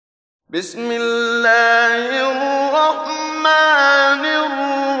بسم الله الرحمن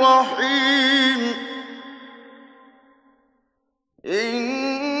الرحيم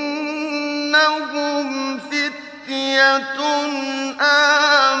إنهم فتية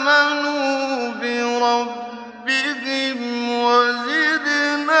آمنوا بربهم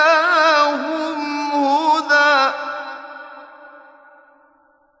وزدناهم هدى.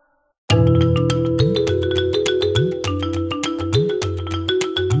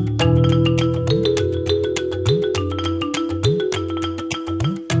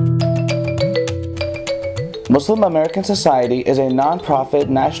 Muslim American Society is a non-profit,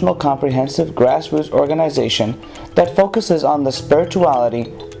 national comprehensive grassroots organization that focuses on the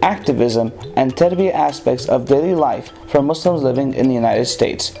spirituality, activism, and tarbiyah aspects of daily life for Muslims living in the United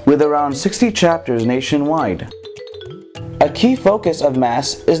States, with around 60 chapters nationwide. A key focus of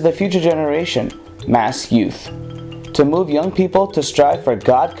MAS is the future generation, MAS youth, to move young people to strive for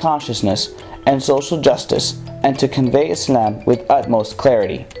God consciousness and social justice, and to convey Islam with utmost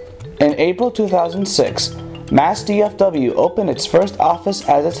clarity. In April 2006, MAS DFW opened its first office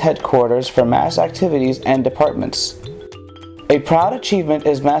as its headquarters for MAS activities and departments. A proud achievement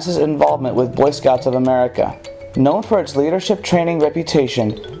is MAS's involvement with Boy Scouts of America. Known for its leadership training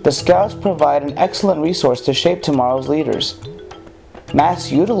reputation, the Scouts provide an excellent resource to shape tomorrow's leaders. MAS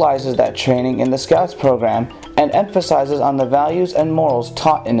utilizes that training in the Scouts program and emphasizes on the values and morals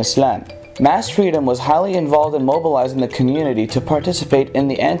taught in Islam. MAS Freedom was highly involved in mobilizing the community to participate in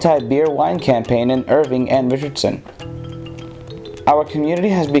the anti-beer wine campaign in Irving and Richardson. Our community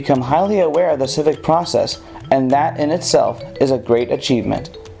has become highly aware of the civic process, and that in itself is a great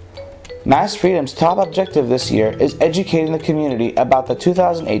achievement. MAS Freedom's top objective this year is educating the community about the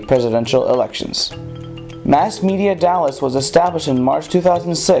 2008 presidential elections. MAS Media Dallas was established in March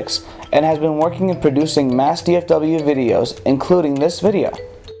 2006 and has been working in producing MAS DFW videos, including this video.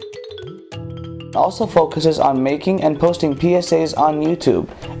 Also focuses on making and posting PSAs on YouTube,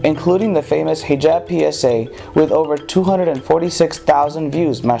 including the famous Hijab PSA with over 246,000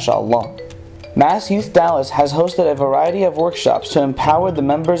 views, mashallah. MAS Youth Dallas has hosted a variety of workshops to empower the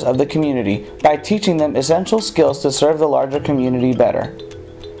members of the community by teaching them essential skills to serve the larger community better.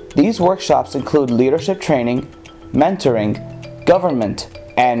 These workshops include leadership training, mentoring, government,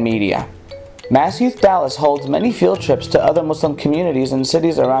 and media. MAS Youth Dallas holds many field trips to other Muslim communities and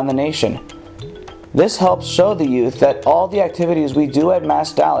cities around the nation. This helps show the youth that all the activities we do at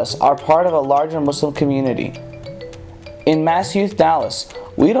MAS Dallas are part of a larger Muslim community. In MAS Youth Dallas,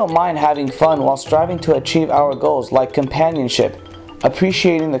 we don't mind having fun while striving to achieve our goals like companionship,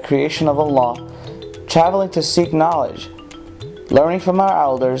 appreciating the creation of Allah, traveling to seek knowledge, learning from our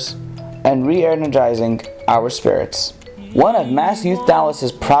elders, and re-energizing our spirits. One of MAS Youth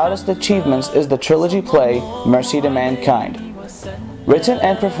Dallas's proudest achievements is the trilogy play Mercy to Mankind. Written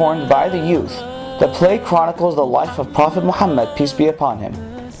and performed by the youth, the play chronicles the life of Prophet Muhammad, peace be upon him.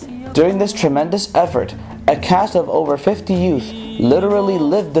 During this tremendous effort, a cast of over 50 youth literally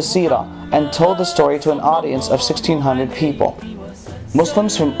lived the seerah and told the story to an audience of 1,600 people.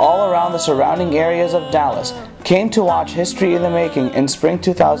 Muslims from all around the surrounding areas of Dallas came to watch history in the making in spring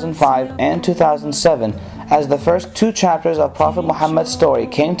 2005 and 2007 as the first 2 chapters of Prophet Muhammad's story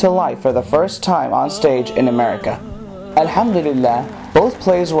came to life for the first time on stage in America. Alhamdulillah, both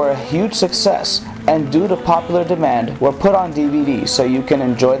plays were a huge success and due to popular demand were put on DVD so you can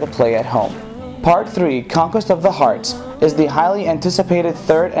enjoy the play at home. Part 3, Conquest of the Hearts, is the highly anticipated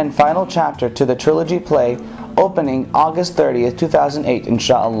third and final chapter to the trilogy play, opening August 30th, 2008,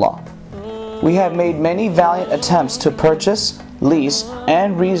 inshallah. We have made many valiant attempts to purchase, lease,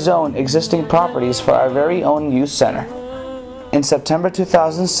 and rezone existing properties for our very own youth center. In September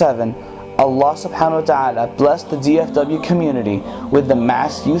 2007, Allah subhanahu wa ta'ala blessed the DFW community with the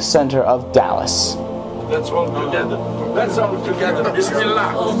MAS Youth Center of Dallas. Let's all together. Let's all together.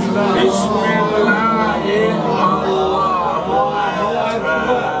 Bismillah. Bismillah.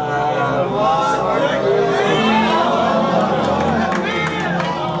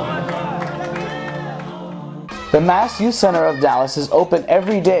 The MAS Youth Center of Dallas is open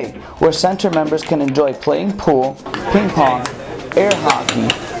every day, where center members can enjoy playing pool, ping pong, air hockey,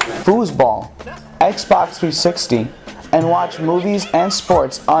 foosball, Xbox 360, and watch movies and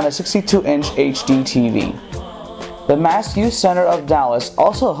sports on a 62-inch HD TV. The MAS Youth Center of Dallas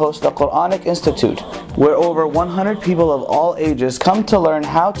also hosts the Quranic Institute, where over 100 people of all ages come to learn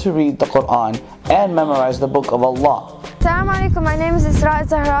how to read the Quran and memorize the Book of Allah. Assalamu alaikum, my name is Isra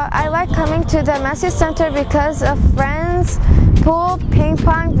Zahra. I like coming to the MAS Youth Center because of friends, pool, ping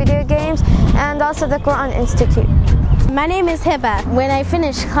pong, video games, and also the Quran Institute. My name is Hiba. When I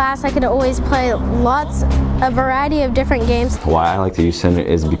finish class, I can always play lots a variety of different games. Why I like the youth center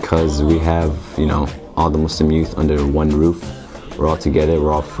is because we have, all the Muslim youth under one roof. We're all together,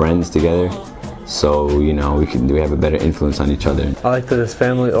 we're all friends together. So, we have a better influence on each other. I like that it's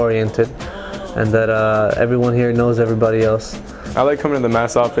family oriented and that everyone here knows everybody else. I like coming to the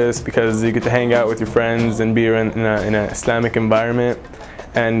MAS office because you get to hang out with your friends and be in an Islamic environment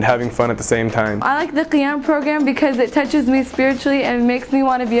and having fun at the same time. I like the Qiyam program because it touches me spiritually and makes me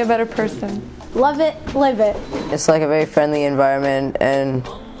want to be a better person. Love it, live it. It's like a very friendly environment, and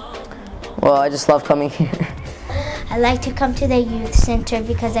well, I just love coming here. I like to come to the youth center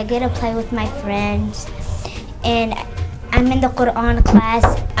because I get to play with my friends, and I'm in the Quran class.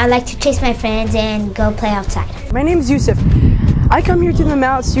 I like to chase my friends and go play outside. My name is Yusuf. I come here to the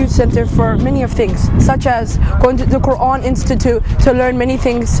MAS Youth Center for many of things, such as going to the Quran Institute to learn many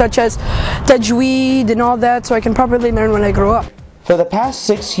things such as tajweed and all that, so I can properly learn when I grow up. For the past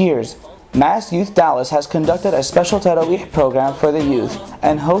 6 years, MAS Youth Dallas has conducted a special Taraweeh program for the youth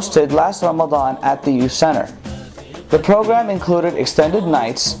and hosted last Ramadan at the Youth Center. The program included extended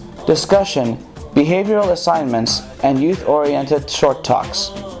nights, discussion, behavioral assignments, and youth-oriented short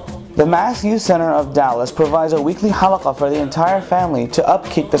talks. The MAS Youth Center of Dallas provides a weekly halaqah for the entire family to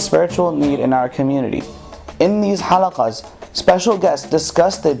upkeep the spiritual need in our community. In these halaqahs, special guests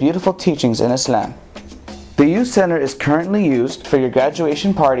discuss the beautiful teachings in Islam. The Youth Center is currently used for your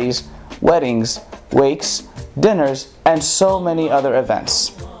graduation parties, weddings, wakes, dinners, and so many other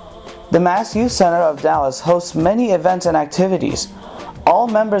events. The MAS Youth Center of Dallas hosts many events and activities. All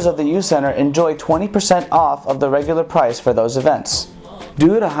members of the Youth Center enjoy 20% off of the regular price for those events.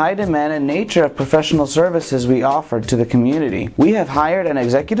 Due to high demand and nature of professional services we offer to the community, we have hired an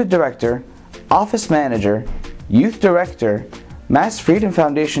executive director, office manager, youth director, MAS Freedom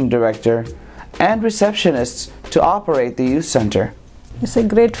Foundation director, and receptionists to operate the youth center. It's a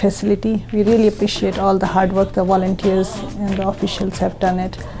great facility. We really appreciate all the hard work the volunteers and the officials have done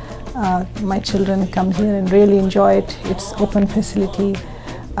it. My children come here and really enjoy it. It's open facility.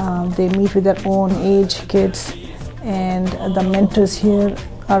 They meet with their own age kids, and the mentors here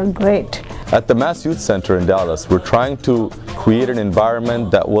are great. At the MAS Youth Center in Dallas, we're trying to create an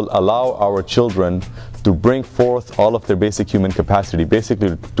environment that will allow our children to bring forth all of their basic human capacity,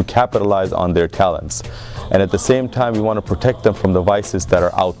 basically to capitalize on their talents. And at the same time, we want to protect them from the vices that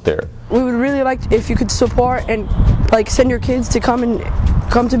are out there. We would really like if you could support and send your kids to come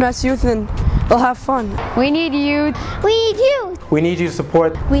to MAS Youth, and they'll have fun. We need you. We need you. We need you to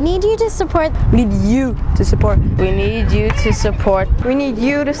support. We need you to support. We need you to support. We need you to support. We need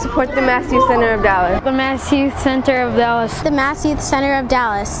you to support the MAS Youth Center of Dallas. The MAS Youth Center of Dallas. The MAS Youth Center of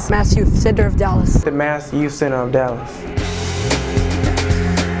Dallas. MAS Youth Center of Dallas. The MAS Youth Center of Dallas.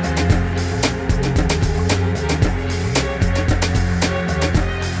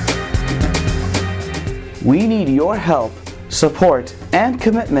 We need your help, support, and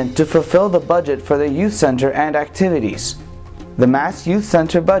commitment to fulfill the budget for the Youth Center and activities. The MAS Youth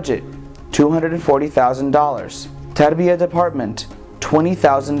Center budget, $240,000. Tarbiyah Department,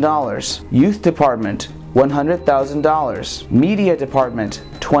 $20,000. Youth Department, $100,000. Media Department,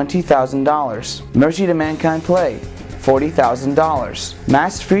 $20,000. Mercy to Mankind Play, $40,000.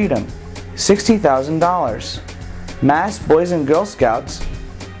 MAS Freedom, $60,000. MAS Boys and Girl Scouts,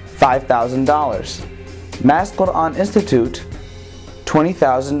 $5,000. MAS Quran Institute,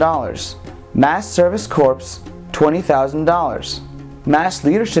 $20,000. MAS Service Corps, $20,000. MAS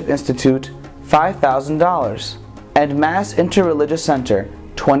Leadership Institute, $5,000. And MAS Interreligious Center,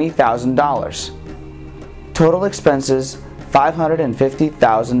 $20,000. Total expenses,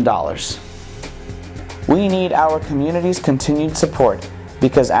 $550,000. We need our community's continued support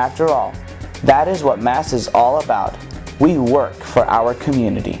because after all, that is what MAS is all about. We work for our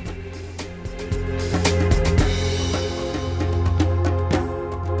community.